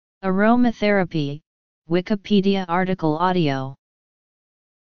Aromatherapy, Wikipedia article audio.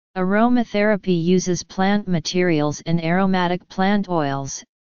 Aromatherapy uses plant materials and aromatic plant oils,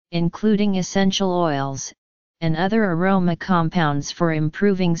 including essential oils, and other aroma compounds for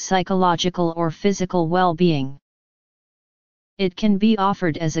improving psychological or physical well-being. It can be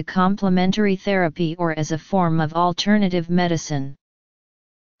offered as a complementary therapy or as a form of alternative medicine.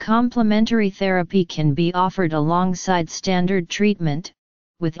 Complementary therapy can be offered alongside standard treatment,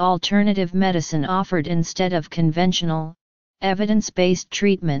 with alternative medicine offered instead of conventional, evidence-based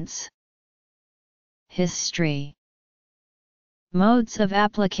treatments. History. Modes of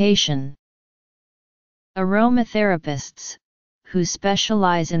application. Aromatherapists, who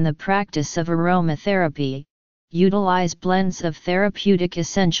specialize in the practice of aromatherapy, utilize blends of therapeutic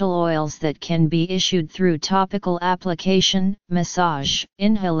essential oils that can be issued through topical application, massage,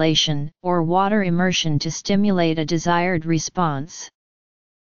 inhalation, or water immersion to stimulate a desired response.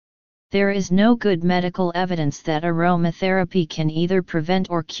 There is no good medical evidence that aromatherapy can either prevent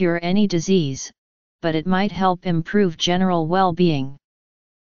or cure any disease, but it might help improve general well-being.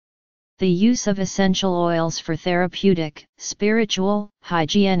 The use of essential oils for therapeutic, spiritual,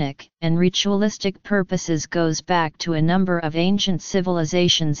 hygienic, and ritualistic purposes goes back to a number of ancient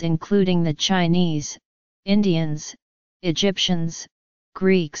civilizations including the Chinese, Indians, Egyptians,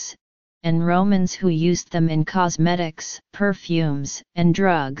 Greeks, and Romans who used them in cosmetics, perfumes, and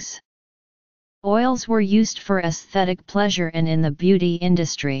drugs. Oils were used for aesthetic pleasure and in the beauty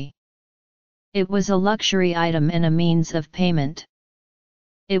industry. It was a luxury item and a means of payment.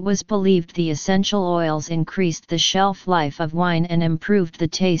 It was believed the essential oils increased the shelf life of wine and improved the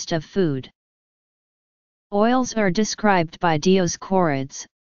taste of food. Oils are described by Dioscorides,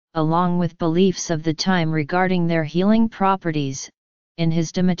 along with beliefs of the time regarding their healing properties, in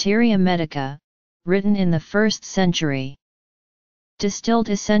his De Materia Medica, written in the 1st century. Distilled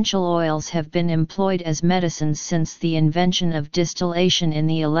essential oils have been employed as medicines since the invention of distillation in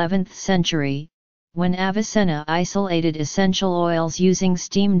the 11th century, when Avicenna isolated essential oils using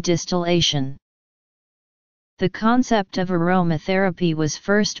steam distillation. The concept of aromatherapy was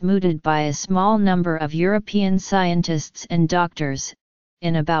first mooted by a small number of European scientists and doctors,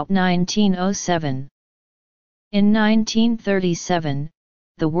 in about 1907. In 1937,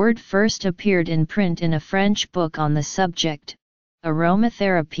 the word first appeared in print in a French book on the subject,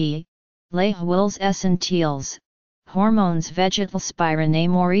 Aromathérapie, les huiles essentielles, hormones végétales by René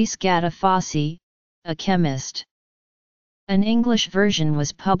Maurice Gattefossé, a chemist. An English version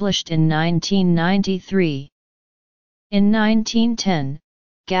was published in 1993. In 1910,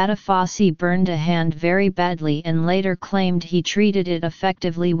 Gattefossé burned a hand very badly and later claimed he treated it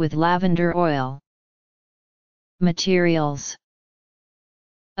effectively with lavender oil. Materials.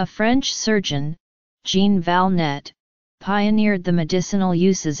 A French surgeon, Jean Valnet, pioneered the medicinal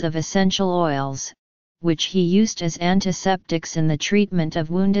uses of essential oils, which he used as antiseptics in the treatment of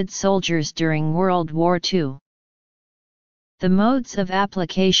wounded soldiers during World War II. The modes of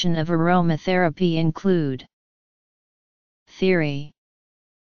application of aromatherapy include: Theory.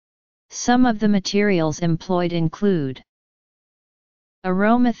 Some of the materials employed include: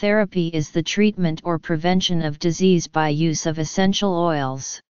 aromatherapy is the treatment or prevention of disease by use of essential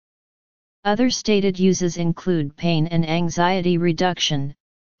oils. Other stated uses include pain and anxiety reduction,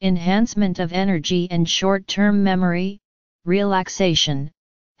 enhancement of energy and short-term memory, relaxation,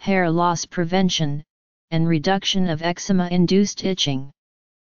 hair loss prevention, and reduction of eczema-induced itching.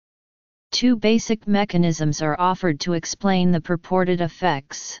 Two basic mechanisms are offered to explain the purported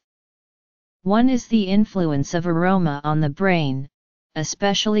effects. One is the influence of aroma on the brain,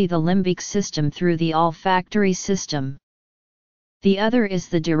 especially the limbic system through the olfactory system. The other is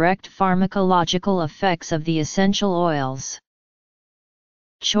the direct pharmacological effects of the essential oils.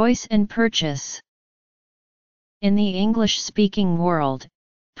 Choice and purchase. In the English-speaking world,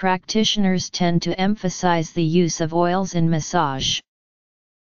 practitioners tend to emphasize the use of oils in massage.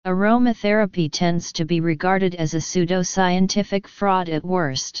 Aromatherapy tends to be regarded as a pseudoscientific fraud at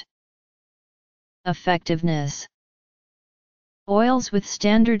worst. Effectiveness. Oils with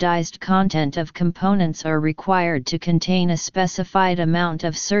standardized content of components are required to contain a specified amount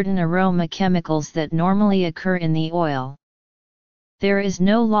of certain aroma chemicals that normally occur in the oil. There is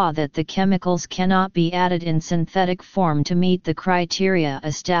no law that the chemicals cannot be added in synthetic form to meet the criteria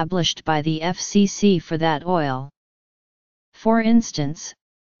established by the FCC for that oil. For instance,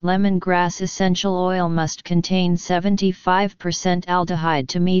 lemongrass essential oil must contain 75% aldehyde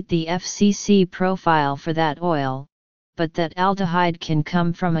to meet the FCC profile for that oil, but that aldehyde can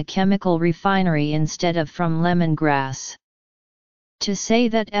come from a chemical refinery instead of from lemongrass. To say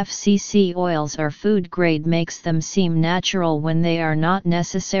that FCC oils are food grade makes them seem natural when they are not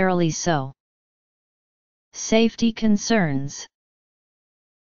necessarily so. Safety concerns.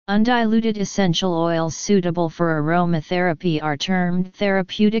 Undiluted essential oils suitable for aromatherapy are termed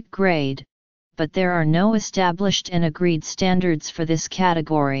therapeutic grade, but there are no established and agreed standards for this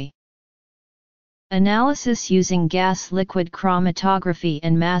category. Analysis using gas-liquid chromatography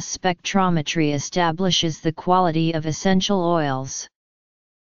and mass spectrometry establishes the quality of essential oils.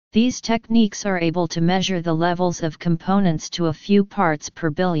 These techniques are able to measure the levels of components to a few parts per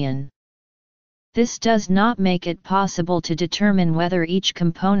billion. This does not make it possible to determine whether each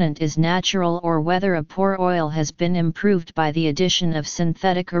component is natural or whether a poor oil has been improved by the addition of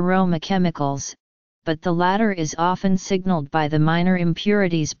synthetic aroma chemicals, but the latter is often signaled by the minor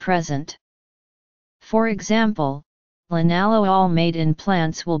impurities present. For example, linalool made in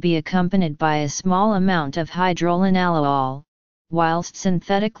plants will be accompanied by a small amount of hydrolinalool, whilst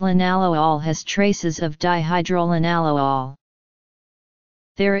synthetic linalool has traces of dihydrolinalool.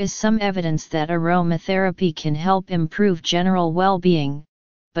 There is some evidence that aromatherapy can help improve general well-being,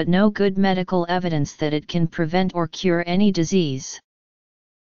 but no good medical evidence that it can prevent or cure any disease.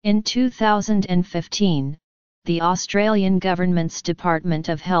 In 2015, the Australian government's Department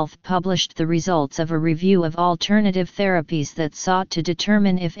of Health published the results of a review of alternative therapies that sought to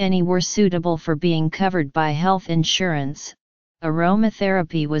determine if any were suitable for being covered by health insurance.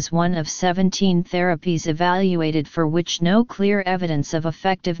 Aromatherapy was one of 17 therapies evaluated for which no clear evidence of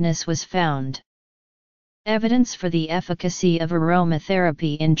effectiveness was found. Evidence for the efficacy of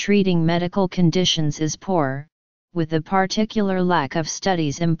aromatherapy in treating medical conditions is poor, with a particular lack of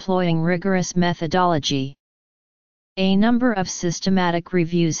studies employing rigorous methodology. A number of systematic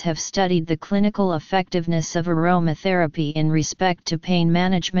reviews have studied the clinical effectiveness of aromatherapy in respect to pain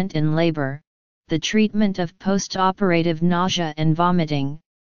management in labor, the treatment of post-operative nausea and vomiting,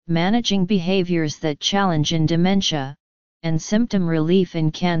 managing behaviors that challenge in dementia, and symptom relief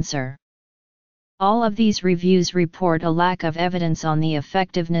in cancer. All of these reviews report a lack of evidence on the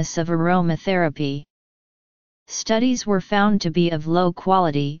effectiveness of aromatherapy. Studies were found to be of low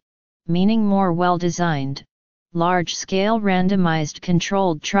quality, meaning more well-designed, large-scale randomized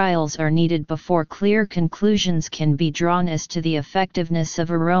controlled trials are needed before clear conclusions can be drawn as to the effectiveness of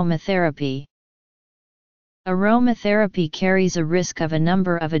aromatherapy. Aromatherapy carries a risk of a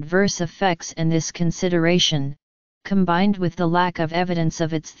number of adverse effects, and this consideration, combined with the lack of evidence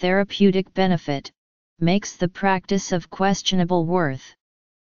of its therapeutic benefit, makes the practice of questionable worth.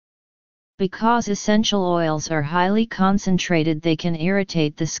 Because essential oils are highly concentrated, they can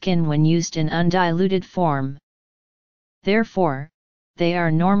irritate the skin when used in undiluted form. Therefore, they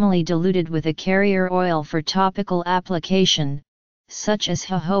are normally diluted with a carrier oil for topical application, such as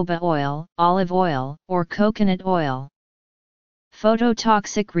jojoba oil, olive oil, or coconut oil.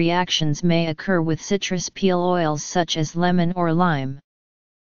 Phototoxic reactions may occur with citrus peel oils such as lemon or lime.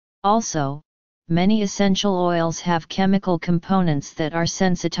 Also, many essential oils have chemical components that are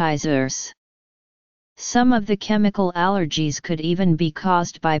sensitizers. Some of the chemical allergies could even be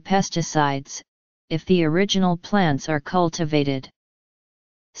caused by pesticides, if the original plants are cultivated.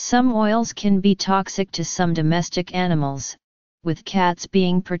 Some oils can be toxic to some domestic animals, with cats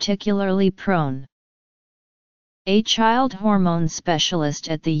being particularly prone. A child hormone specialist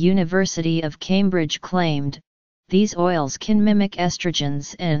at the University of Cambridge claimed, "These oils can mimic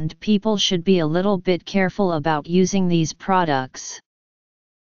estrogens and people should be a little bit careful about using these products."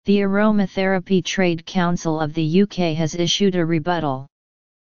 The Aromatherapy Trade Council of the UK has issued a rebuttal.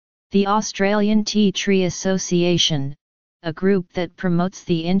 The Australian Tea Tree Association, a group that promotes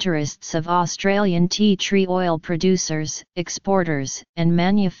the interests of Australian tea tree oil producers, exporters, and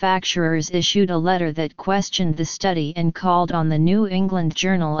manufacturers, issued a letter that questioned the study and called on the New England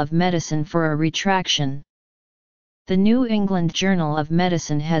Journal of Medicine for a retraction. The New England Journal of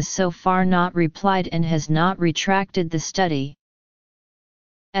Medicine has so far not replied and has not retracted the study.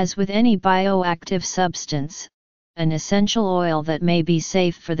 As with any bioactive substance, an essential oil that may be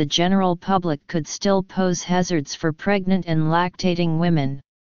safe for the general public could still pose hazards for pregnant and lactating women.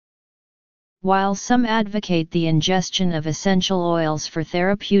 While some advocate the ingestion of essential oils for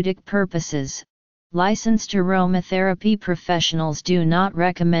therapeutic purposes, licensed aromatherapy professionals do not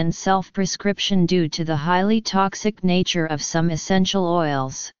recommend self-prescription due to the highly toxic nature of some essential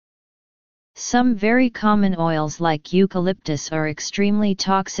oils. Some very common oils like eucalyptus are extremely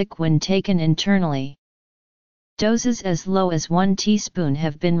toxic when taken internally. Doses as low as 1 teaspoon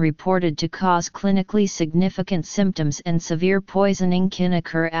have been reported to cause clinically significant symptoms, and severe poisoning can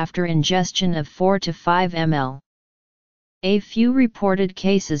occur after ingestion of 4 to 5 ml. A few reported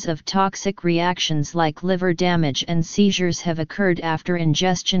cases of toxic reactions like liver damage and seizures have occurred after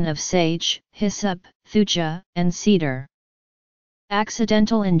ingestion of sage, hyssop, thuja, and cedar.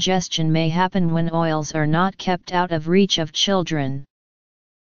 Accidental ingestion may happen when oils are not kept out of reach of children.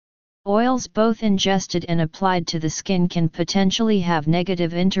 Oils both ingested and applied to the skin can potentially have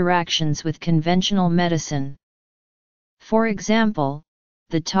negative interactions with conventional medicine. For example,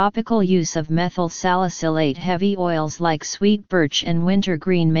 the topical use of methyl salicylate heavy oils like sweet birch and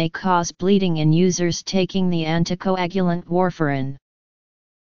wintergreen may cause bleeding in users taking the anticoagulant warfarin.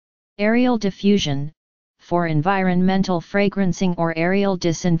 Aerial diffusion, for environmental fragrancing or aerial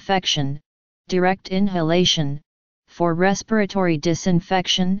disinfection, direct inhalation, for respiratory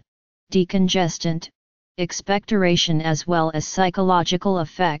disinfection, decongestant, expectoration as well as psychological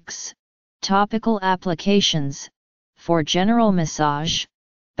effects, topical applications, for general massage,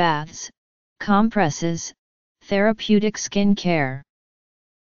 baths, compresses, therapeutic skin care.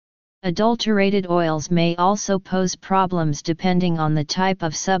 Adulterated oils may also pose problems depending on the type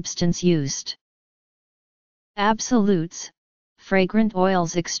of substance used. Absolutes, fragrant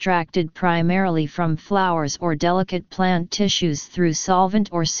oils extracted primarily from flowers or delicate plant tissues through solvent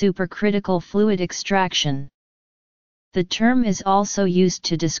or supercritical fluid extraction. The term is also used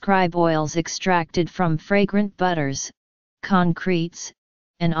to describe oils extracted from fragrant butters, concretes,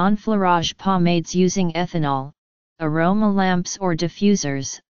 and enfleurage pomades using ethanol, aroma lamps or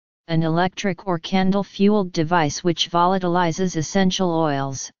diffusers, an electric or candle-fueled device which volatilizes essential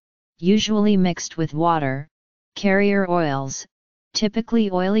oils, usually mixed with water, carrier oils, typically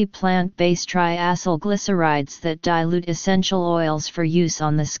oily plant-based triacylglycerides that dilute essential oils for use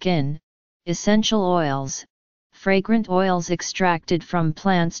on the skin, essential oils, fragrant oils extracted from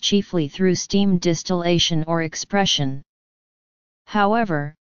plants chiefly through steam distillation or expression.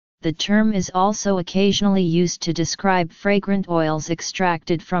 However, the term is also occasionally used to describe fragrant oils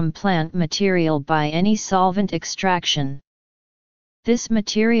extracted from plant material by any solvent extraction. This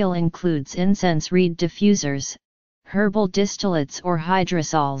material includes incense reed diffusers, herbal distillates or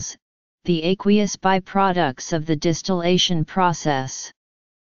hydrosols, the aqueous byproducts of the distillation process.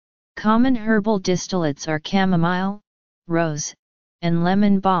 Common herbal distillates are chamomile, rose, and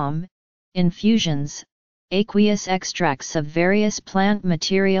lemon balm, infusions, aqueous extracts of various plant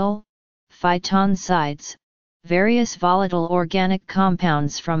material, phytoncides, various volatile organic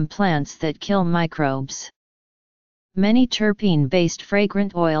compounds from plants that kill microbes. Many terpene-based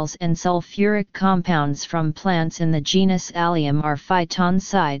fragrant oils and sulfuric compounds from plants in the genus Allium are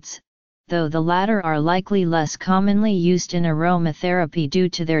phytoncides, though the latter are likely less commonly used in aromatherapy due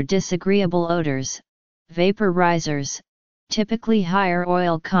to their disagreeable odors. Vaporizers, typically higher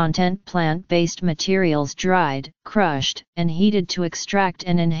oil content plant-based materials dried, crushed, and heated to extract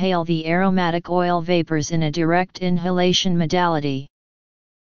and inhale the aromatic oil vapors in a direct inhalation modality.